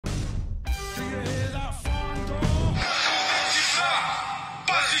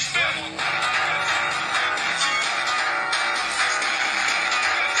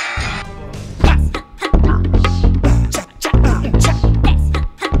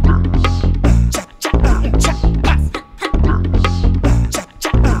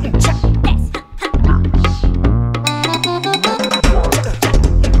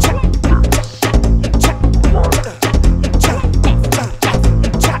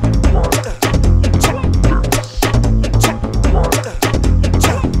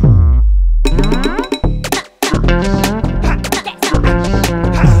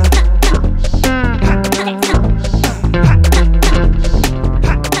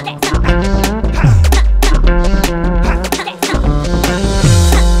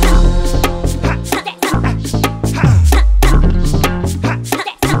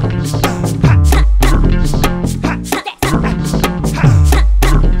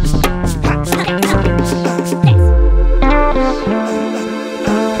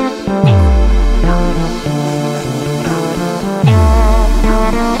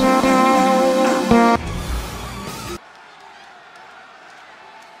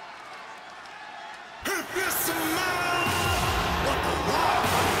Smell what the Rock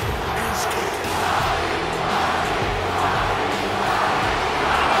is cooking.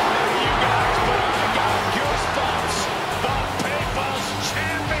 You guys, but I got goosebumps. The People's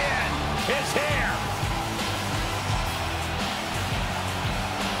Champion is here.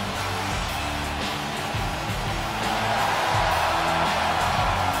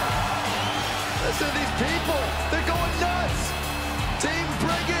 Listen to these people. They're going nuts. Team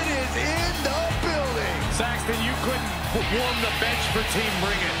Bring It is in the building. Saxton, you couldn't warm the bench for Team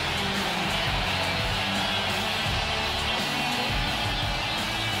Bring It.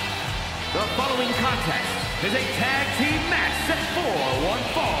 The following contest is a tag team match set for one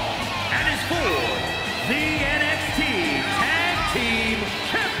fall and is for the NXT Tag Team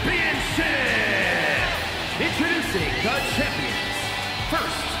Championship. Introducing the champions.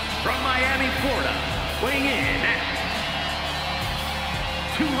 First, from Miami, Florida, weighing in at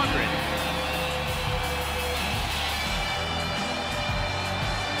 200.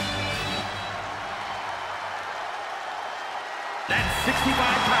 That's 65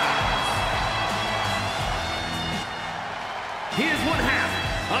 pounds. He is one half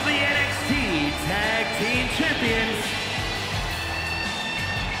of the NXT Tag Team Champions,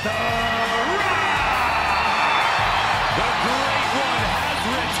 The Rock! The Great One has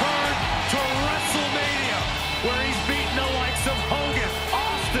returned to WrestleMania, where he's beaten the likes of Hogan,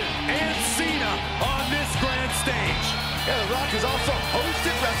 Austin, and Cena on this grand stage. Yeah, The Rock has also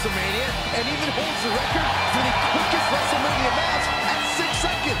hosted WrestleMania and even holds the record for the quickest WrestleMania match at 6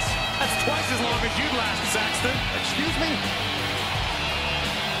 seconds. That's twice as long as you'd last, Saxton. Excuse me?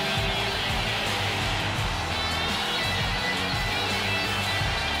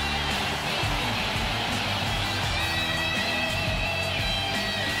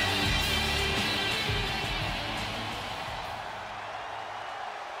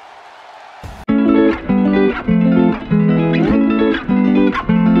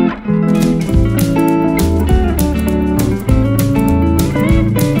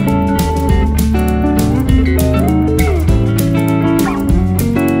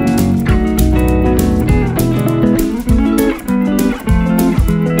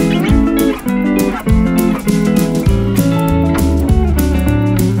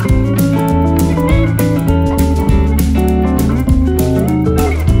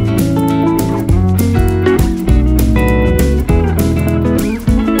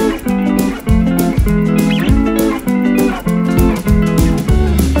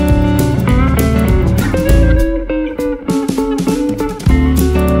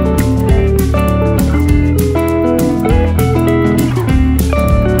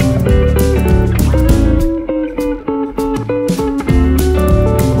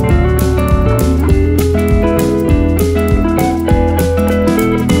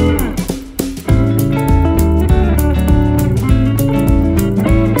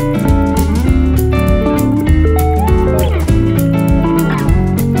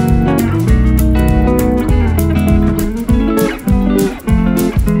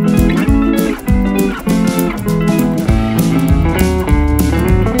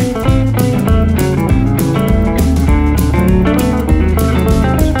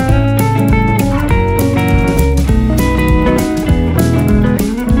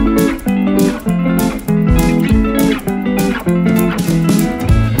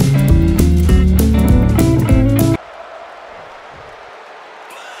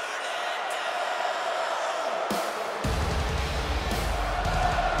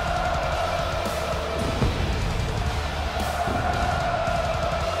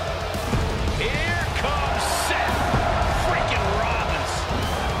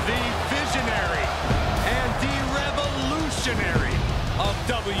 of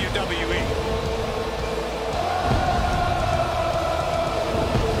WWE.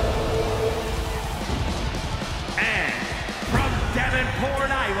 And from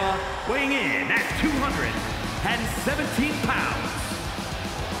Davenport, Iowa, weighing in at 217 pounds,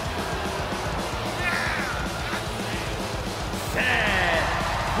 Seth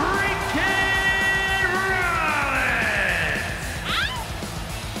freaking Rollins!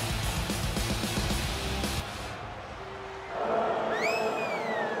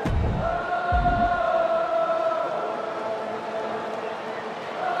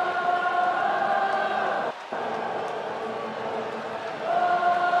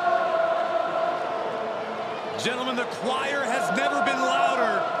 Gentlemen, the choir has never been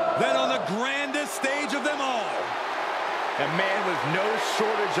louder than on the grandest stage of them all. A man with no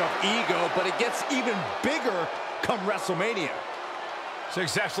shortage of ego, but it gets even bigger come WrestleMania.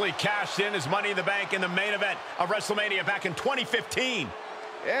 Successfully cashed in his Money in the Bank in the main event of WrestleMania back in 2015.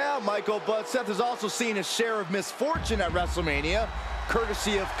 Yeah, Michael, but Seth has also seen his share of misfortune at WrestleMania,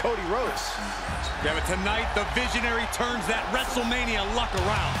 courtesy of Cody Rhodes. Yeah, but tonight, the Visionary turns that WrestleMania luck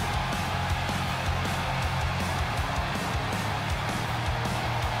around.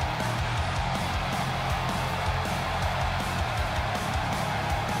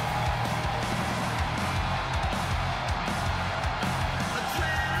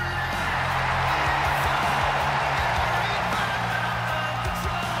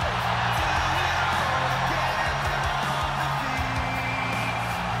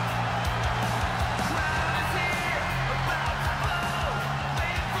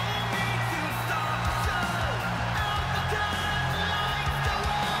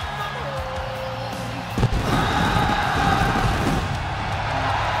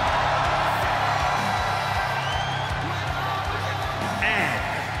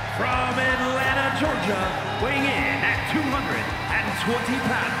 Weighing in at 220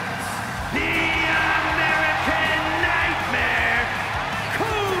 pounds, the American Nightmare,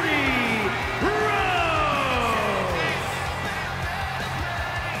 Cody Rhodes!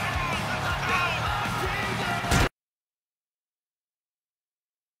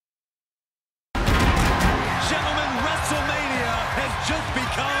 Gentlemen, WrestleMania has just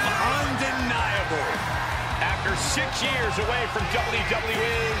become undeniable. After 6 years away from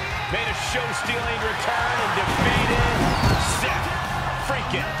WWE, made a show-stealing return and defeated Seth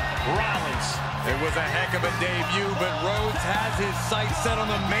freaking Rollins. It was a heck of a debut, but Rhodes has his sights set on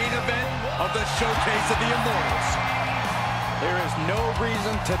the main event of the Showcase of the Immortals. There is no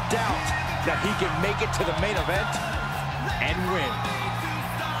reason to doubt that he can make it to the main event and win.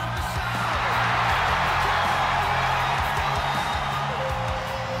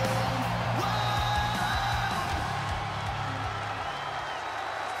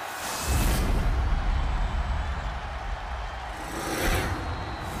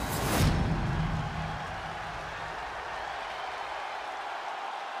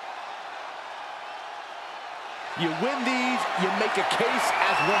 You win these, you make a case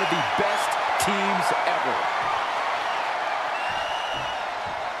as one of the best teams ever.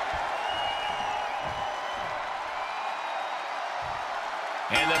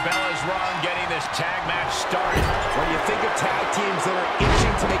 And the bell is rung, getting this tag match started. When you think of tag teams that are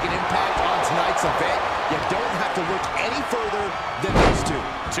itching to make an impact on tonight's event, you don't have to look any further than these two.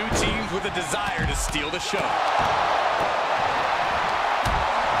 Two teams with a desire to steal the show.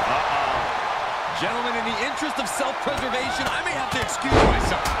 Gentlemen, in the interest of self-preservation, I may have to excuse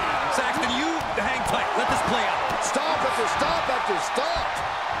myself. Saxton, you hang tight. Let this play out. Stop after stop after stop.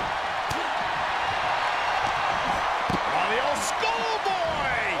 Oh, the old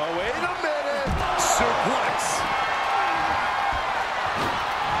schoolboy! Oh, wait a minute. Suplex.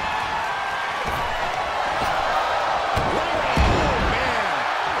 Oh, man.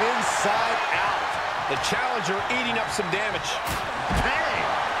 Inside out. The challenger eating up some damage. Bang.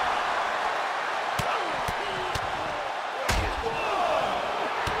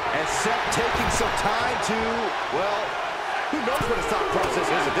 And Seth taking some time to, well, who knows what his thought process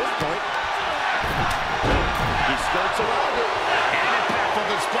is at this point. He skirts around it. And an impactful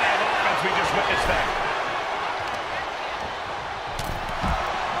display of offense we just witnessed there.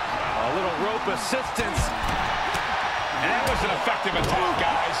 A little rope assistance. And that was an effective attack,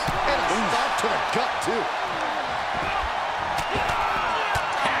 guys. And a stop to the gut, too.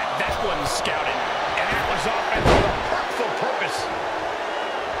 Had that one scouted. And that was offense with a hurtful purpose.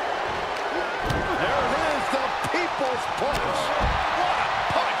 There it is, the People's Punch. What a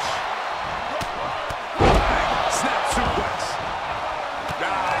punch! Snap suplex.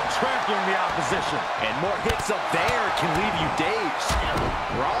 Trampling the opposition. And more hits up there can leave you dazed.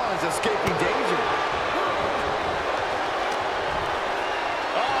 Rollins escaping danger.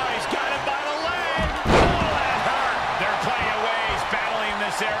 Oh, he's got him by the leg. Oh, that hurt. There are plenty of ways battling in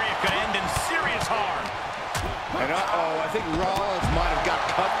this area could end in serious harm. And I think Rollins might have got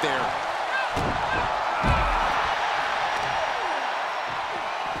cut there.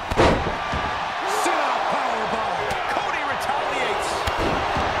 Sit-out powerbomb. Cody retaliates.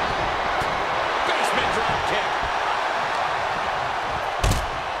 Basement drop kick.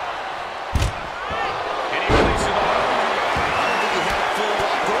 And he releases the hold. I don't think he had it full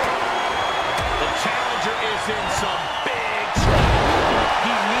locked in. The challenger is in some big trouble.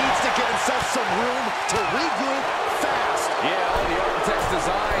 He needs to get himself some room to regroup fast. Yeah, all the architect's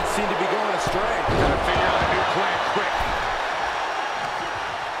designs seem to be going astray. Gotta figure out a new plan quick.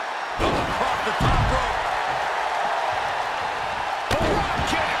 Off the top rope. Drop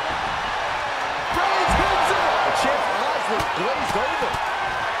kick. Reigns hits it. The champ's eyes were glazed over.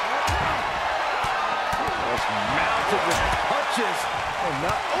 Mounted with punches. Oh,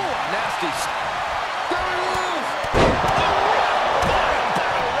 nasty. There it is!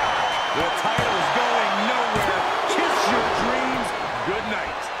 The title's going nowhere. Kiss your dreams. Good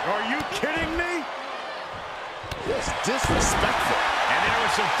night. Are you kidding me? Just disrespectful. And there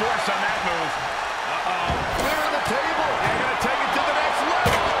was some force on that move. Clear the table. They're going to take it to the next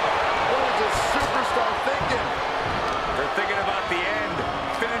level. What is this superstar thinking? They're thinking about the end.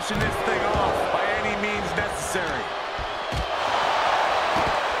 Finishing this thing off by any means necessary.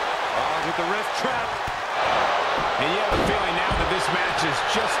 With the wrist trap. And you have a feeling now that this match has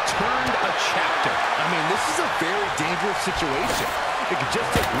just turned a chapter. I mean, this is a very dangerous situation. It could just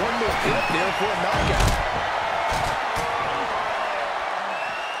take one more hit there for a knockout.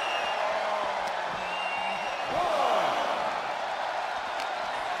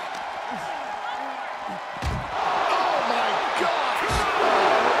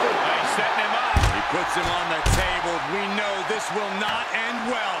 Puts him on the table. We know this will not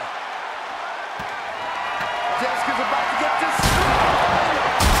end well. Jessica's about to get destroyed.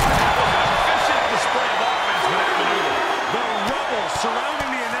 That was an efficient display of offense with that maneuver. The rubble surrounding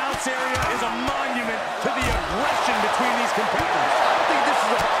the announce area is a monument to the aggression between these competitors. I don't think this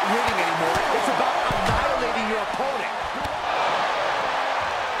is about winning anymore. It's about annihilating your opponent.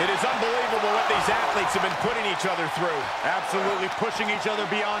 It is unbelievable what these athletes have been putting each other through. Absolutely pushing each other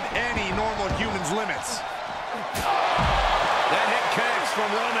beyond any normal human's limits. That hit connects from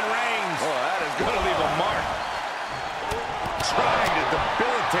Roman Reigns. Oh, that is going to leave a mark. Trying to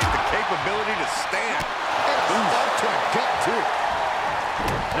debilitate the capability to stand. It's up to the gut, too.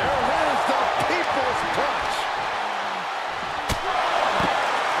 There is the people's punch.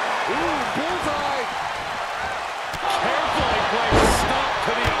 Ooh, bullseye. Carefully placed stomp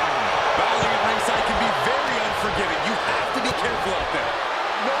to the arm. Battling at ringside can be very unforgiving. You have to be careful out there.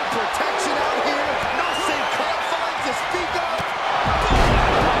 No protection out here. No safe confines to speak of.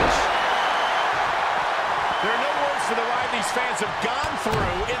 Punch. There are no words for the ride these fans have gone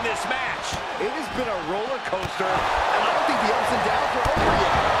through in this match. It has been a roller coaster, and I don't think the ups and downs are over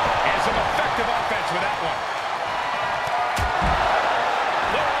yet. And some effective offense with that one.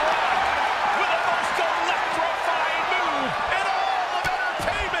 The Rock with a most electrifying move and all of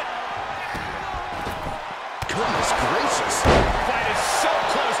entertainment. Goodness gracious. Fight is so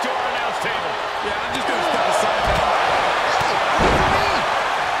close to our announce table. Yeah, I'm just going to step aside now.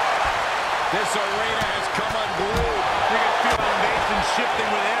 This arena has come unglued. We can feel foundations shifting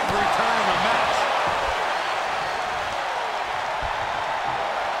with every turn of the match.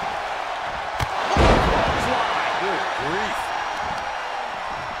 Good grief.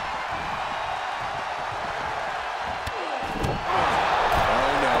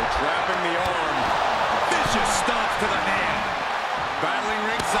 Oh no, trapping the arm. Vicious stomps to the hand. Battling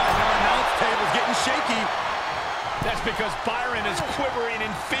ringside, our announce table's getting shaky. That's because Byron is quivering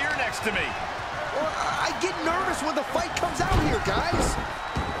in fear next to me. Well, I get nervous when the fight comes out here, guys.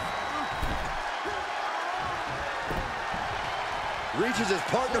 Reaches his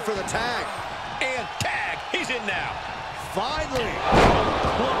partner for the tag. And tag. He's in now. Finally.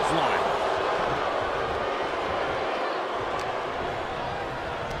 Clothesline.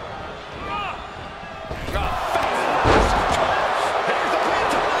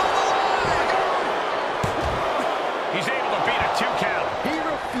 He's able to beat a 2 count. He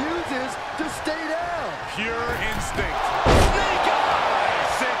refuses to stay down. Pure instinct. Snake eyes!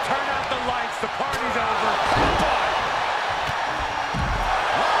 Said turn out the lights. The party's over.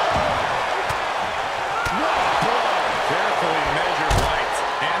 Carefully measured right.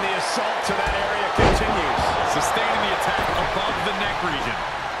 And the assault to that area continues. Sustaining the attack above the neck region.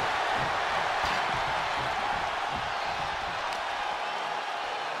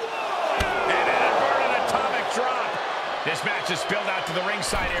 And an inverted atomic drop. This match is spilled out to the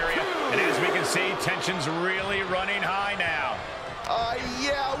ringside area. And as we can see, tension's really running high now.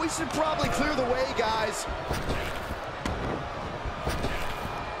 Yeah, we should probably clear the way, guys.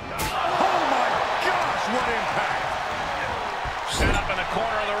 Oh my gosh, what impact! Set up in the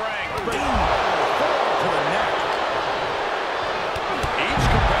corner of the ring. To the neck. Each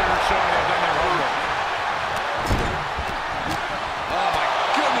competitor showing they've done their homework. Oh my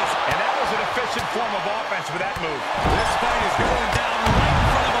goodness! And that was an efficient form of offense with that move. This fight is going down right in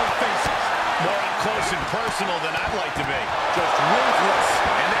front of our faces. More up close and personal than I'd like to be. Just ruthless.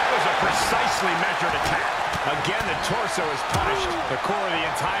 And that was a precisely measured attack. Again, the torso is punished. The core of the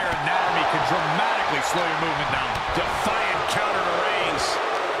entire anatomy can dramatically slow your movement down. Defiant counter to Reigns.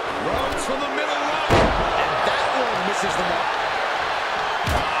 Rhodes from the middle row. And that one misses the mark.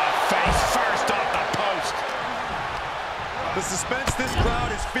 Face first off the post. The suspense this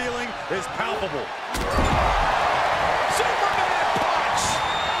crowd is feeling is palpable. Superman punch.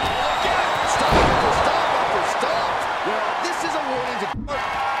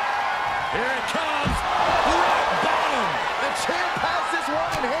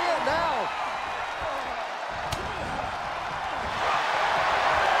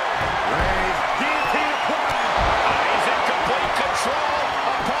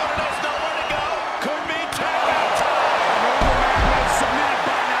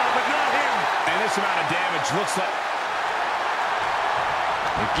 looks like...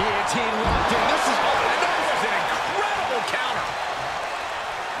 The guillotine locked in. This is... Oh, that was an incredible counter.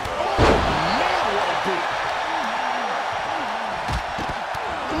 Oh, man, what a boot.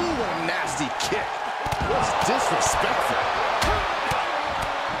 Ooh, what a nasty kick. That's disrespectful.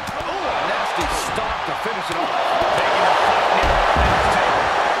 Oh, a nasty stop to finish it off. Taking the fight near the next table.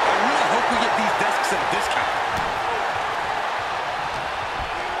 I really hope we get these desks at a discount.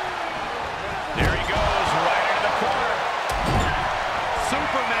 There he goes, right into the corner.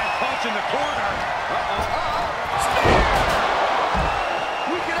 Superman punch in the corner.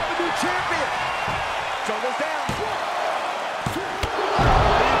 We could have a new champion. Shoulders down.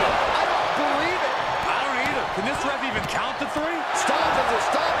 I don't believe it. I don't either. Can this ref even count to 3? Stop after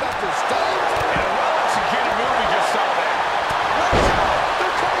stop after stop. And a well-executed move we just saw there.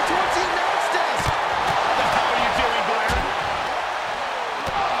 They're coming towards the announce desk. How are you doing, Byron?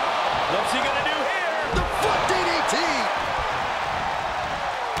 What's he gonna do here? The foot DDT.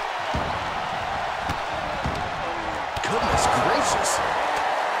 Goodness gracious.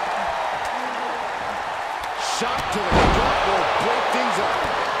 Shot to the gut will break things up.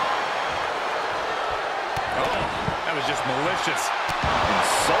 Oh, that was just malicious.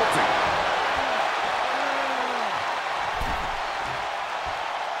 Insulting.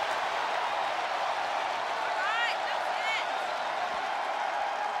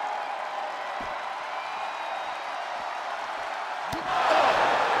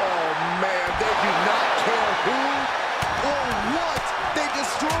 Oh, man, they do not care who or what they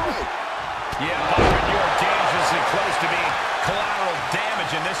destroy. Yeah, Byron, you are dangerously close to being collateral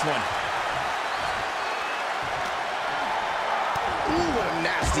damage in this one. Ooh, what a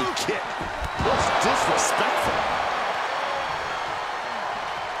nasty kick. That's disrespectful.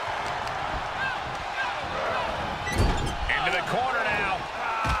 Into the corner now.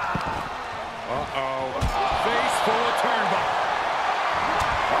 Uh-oh. Face full of turnbuckle.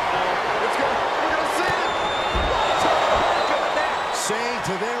 Let's go. We're going to see it. Saying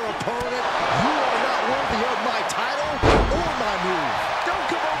to their opponent, you are not worthy of my title or my move. Don't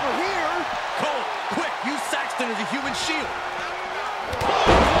come over here. Cole, quick, use Saxton as a human shield.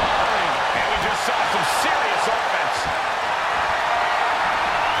 And we just saw some serious offense.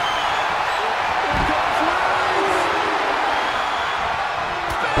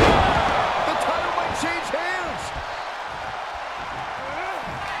 The title might change hands.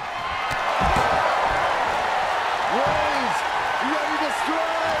 Reigns, ready to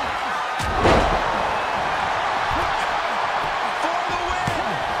strike. For the win.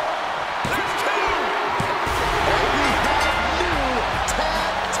 There's 2. And we have new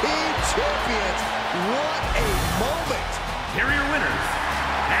tag team champions. What a moment. Here are your winners,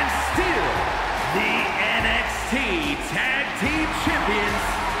 and still the NXT Tag Team Champions,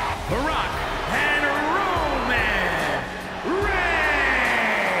 Brock and Roman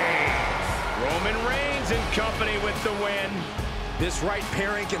Reigns. Roman Reigns in company with the win. This right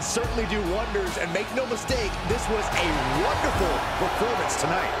pairing can certainly do wonders, and make no mistake, this was a wonderful performance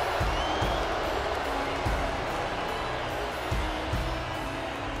tonight.